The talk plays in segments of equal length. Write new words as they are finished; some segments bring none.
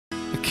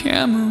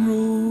camera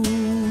rolls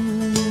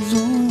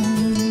on.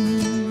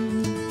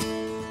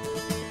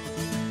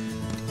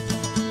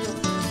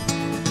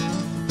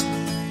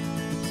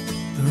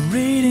 The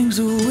ratings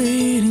are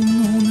waiting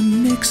on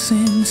the next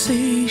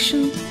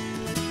sensation.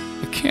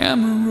 The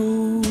camera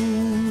rolls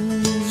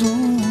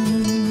on.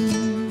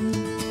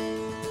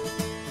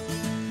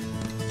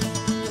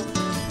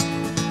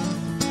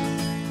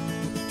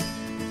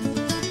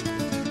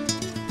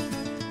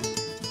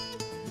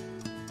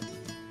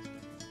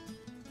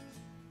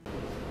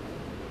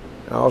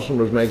 Allison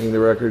was making the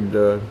record,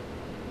 and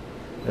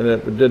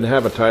it didn't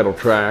have a title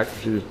track.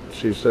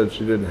 She said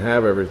she didn't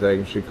have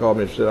everything. She called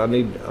me and said, "I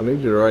need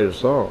you to write a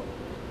song."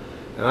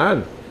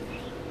 And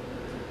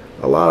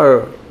a lot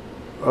of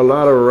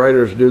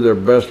writers do their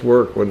best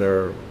work when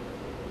they're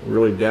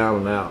really down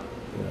and out.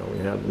 You know, we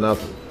had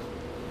nothing,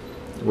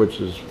 which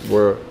is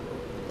where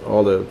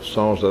all the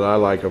songs that I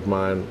like of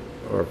mine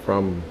are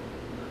from.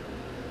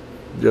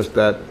 Just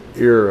that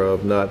era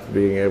of not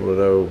being able to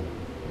know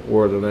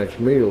where the next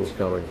meal is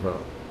coming from,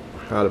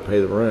 how to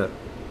pay the rent.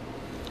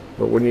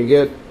 But when you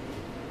get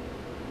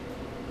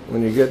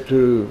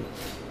to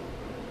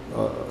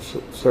a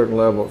certain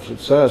level of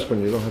success,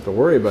 when you don't have to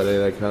worry about any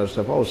of that kind of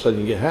stuff, all of a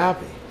sudden you get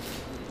happy.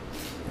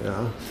 You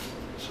know?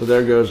 So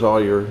there goes all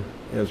your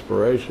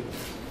inspiration.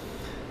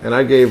 And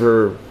I gave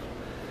her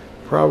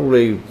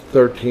probably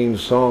 13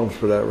 songs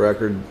for that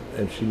record,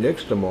 and she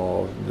nixed them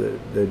all.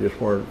 They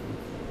just weren't.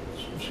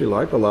 She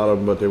liked a lot of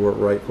them, but they weren't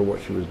right for what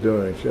she was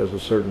doing. She has a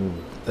certain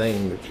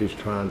thing that she's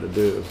trying to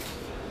do.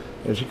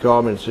 And she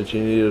called me and said she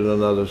needed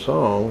another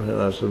song,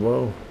 and I said,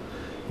 well,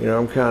 you know,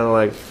 I'm kind of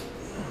like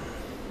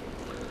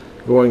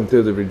going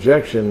through the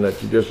rejection that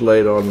you just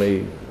laid on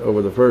me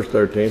over the first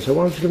 13, so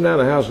why don't you come down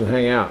to the house and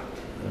hang out?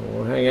 And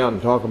we'll hang out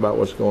and talk about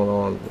what's going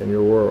on in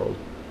your world.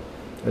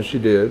 And she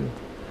did.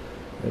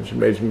 And she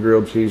made some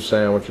grilled cheese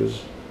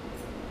sandwiches.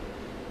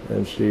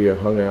 And she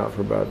hung out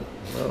for about,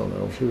 I don't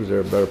know, she was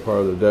there a better part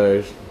of the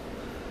day.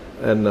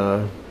 And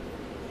I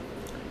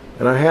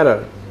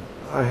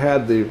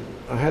had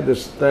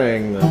this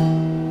thing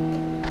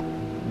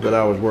that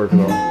I was working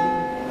on.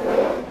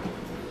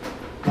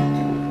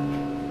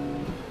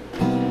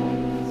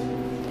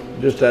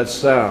 Just that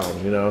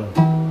sound, you know.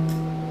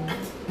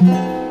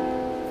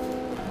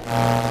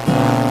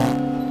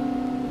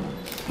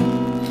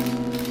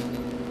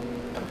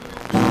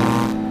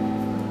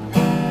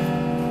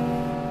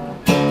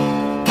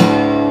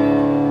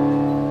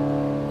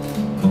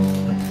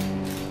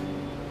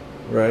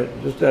 Right,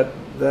 just that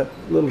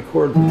little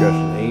chord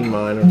progression, E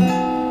minor,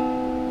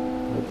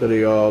 to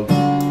the alt, the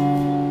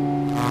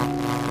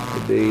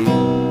D,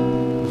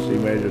 the C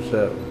major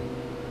 7.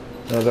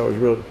 Now that was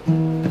really.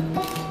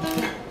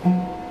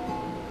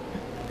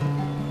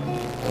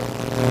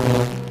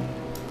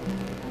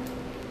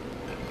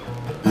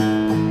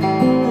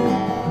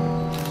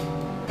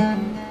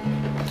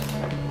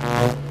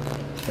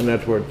 And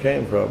that's where it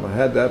came from. I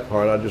had that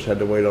part, I just had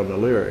to wait on the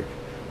lyric.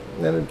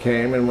 And then it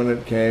came, and when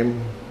it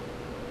came,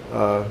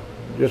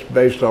 just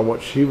based on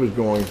what she was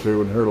going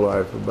through in her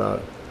life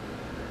about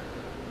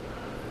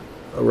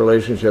a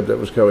relationship that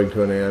was coming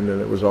to an end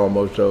and it was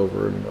almost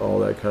over and all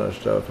that kind of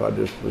stuff, I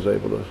just was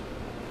able to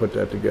put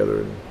that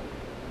together. And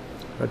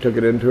I took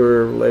it into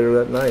her later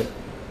that night,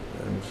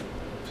 and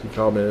she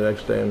called me the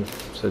next day and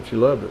said she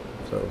loved it.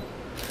 So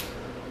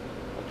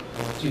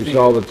she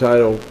saw the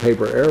title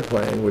Paper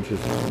Airplane, which is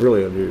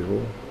really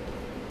unusual,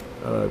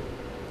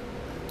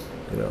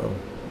 you know,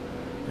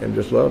 and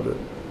just loved it.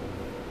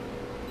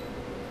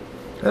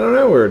 I don't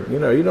know where, you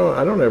know,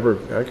 I don't know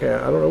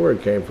where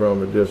it came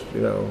from. It just,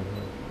 you know,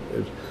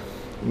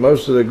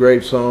 most of the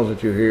great songs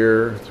that you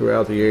hear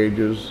throughout the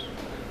ages,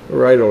 the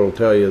writer will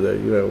tell you that,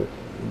 you know,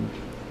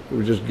 it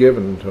was just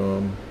given to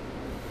them.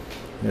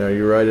 You know,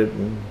 you write it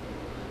in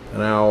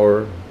an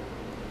hour,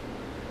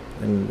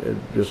 and it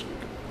just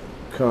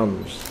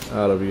comes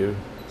out of you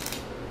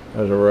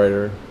as a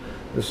writer.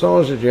 The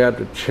songs that you have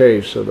to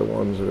chase are the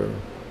ones that are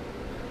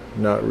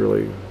not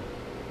really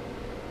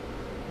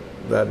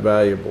that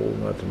valuable,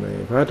 not to me.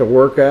 If I have to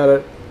work at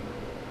it,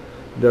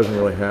 it doesn't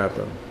really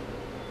happen.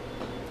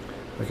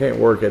 I can't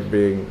work at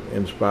being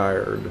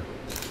inspired.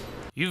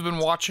 You've been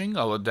watching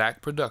a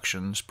Ladak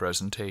Productions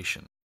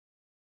presentation.